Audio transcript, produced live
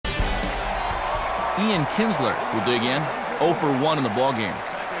Ian Kinsler will dig in. 0 for 1 in the ballgame.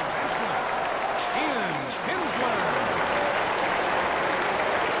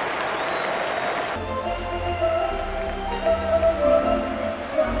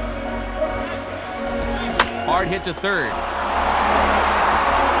 Hard hit to third.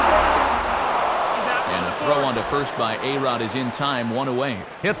 And a throw onto first by A-Rod is in time, 1 away.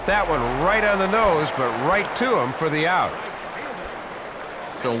 Hit that one right on the nose, but right to him for the out.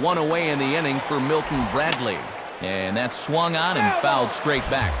 So 1 away in the inning for Milton Bradley. And that's swung on and fouled straight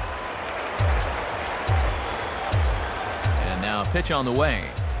back. And now a pitch on the way.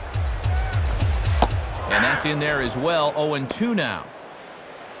 And that's in there as well. 0-2 now.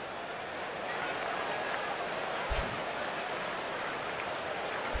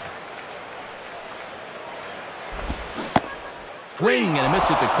 Swing and a miss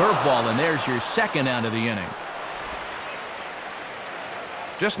at the curveball, and there's your second out of the inning.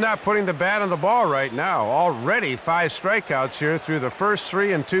 Just not putting the bat on the ball right now. Already 5 strikeouts here through the first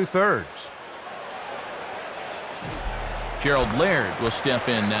 3 2/3. Gerald Laird will step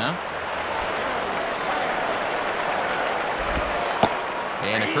in now.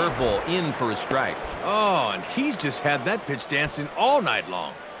 And a curveball in for a strike. Oh, and he's just had that pitch dancing all night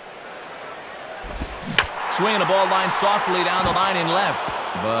long. Swinging a ball line softly down the line in left.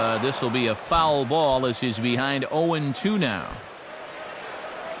 But this will be a foul ball as he's behind 0-2 now.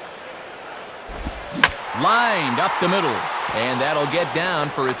 Lined up the middle. And that'll get down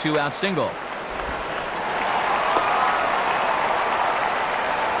for a 2-out single.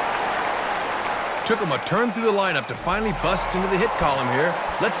 Took him a turn through the lineup to finally bust into the hit column here.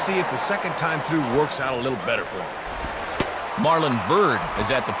 Let's see if the second time through works out a little better for him. Marlon Byrd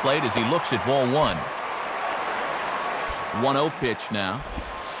is at the plate as he looks at ball 1. 1-0 pitch now.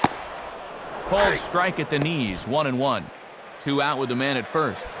 Called strike at the knees, 1-1. 2 out with the man at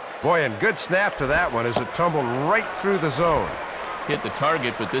first. Boy, and good snap to that one as it tumbled right through the zone. Hit the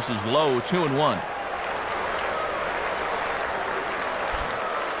target, but this is low, 2-1.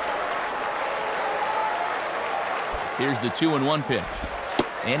 Here's the 2-1 pitch.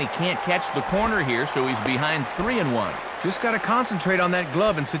 And he can't catch the corner here, so he's behind 3-1. Just got to concentrate on that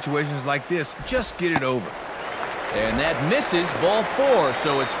glove in situations like this. Just get it over. And that misses, ball 4,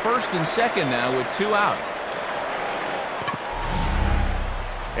 so it's first and second now with 2 out.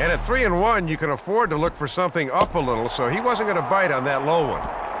 And at 3-1, you can afford to look for something up a little, so he wasn't going to bite on that low one.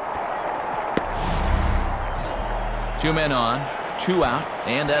 2 men on, 2 out,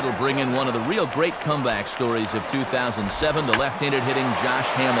 and that'll bring in one of the real great comeback stories of 2007, the left-handed hitting Josh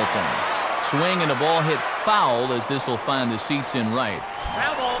Hamilton. Swing and the ball hit foul as this will find the seats in right.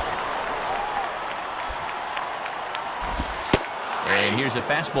 And here's a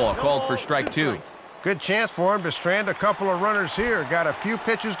fastball called for strike 2. Good chance for him to strand a couple of runners here. Got a few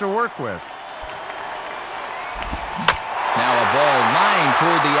pitches to work with. Now a ball lined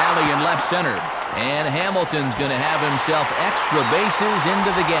toward the alley in left center. And Hamilton's going to have himself extra bases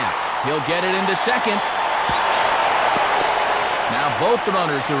into the gap. He'll get it into second. Now both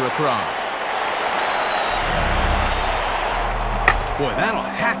runners are across. Boy, that'll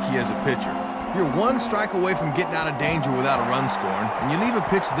hack you as a pitcher. You're 1 strike away from getting out of danger without a run scoring, and you leave a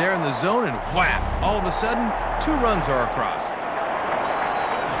pitch there in the zone and whap! All of a sudden, 2 runs are across.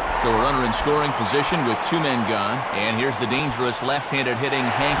 So a runner in scoring position with 2 men gone. And here's the dangerous left-handed hitting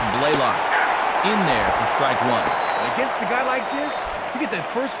Hank Blaylock. In there for strike 1. And against a guy like this, you get that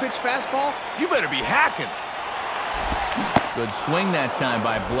first pitch fastball, you better be hacking. Good swing that time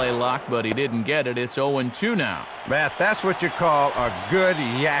by Blaylock, but he didn't get it. It's 0-2 now. Matt, that's what you call a good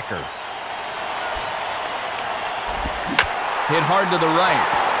yacker. Hit hard to the right,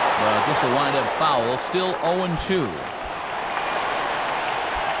 but this will wind up foul. Still 0-2.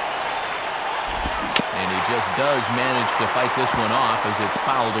 And he just does manage to fight this one off as it's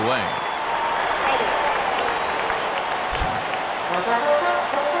fouled away.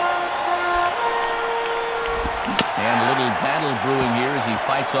 And a little battle brewing here as he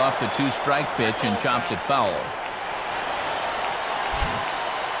fights off the 2-strike pitch and chops it foul.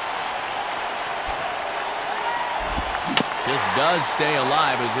 Just does stay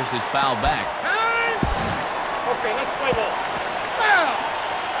alive as this is fouled back. Okay, let's play ball.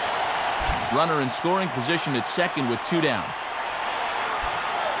 Runner in scoring position at second with 2 down.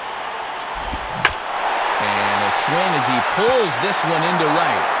 And a swing as he pulls this one into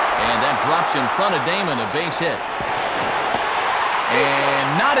right. And that drops in front of Damon, a base hit. And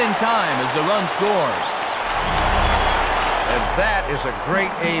not in time as the run scores. And that is a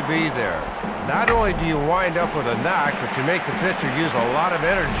great AB there. Not only do you wind up with a knock, but you make the pitcher use a lot of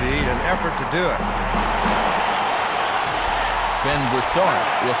energy and effort to do it. Ben Broussard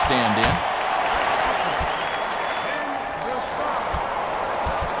will stand in.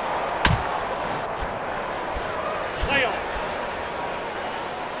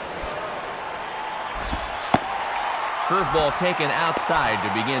 curveball taken outside to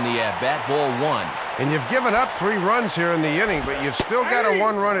begin the at-bat. Ball 1. And you've given up 3 runs here in the inning, but you've still got a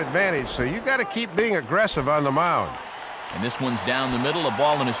 1-run advantage, so you got to keep being aggressive on the mound. And this one's down the middle, a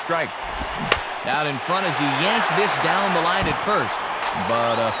ball and a strike. Out in front as he yanks this down the line at first.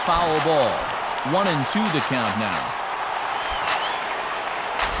 But a foul ball. 1-2 the count now.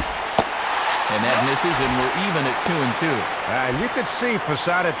 And that misses, and we're even at 2-2. And you could see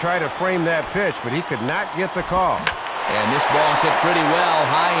Posada try to frame that pitch, but he could not get the call. And this ball's hit pretty well,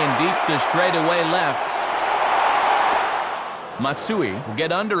 high and deep to straightaway left. Matsui will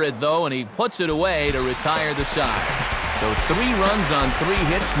get under it, though, and he puts it away to retire the side. So 3 runs on 3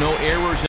 hits, no errors.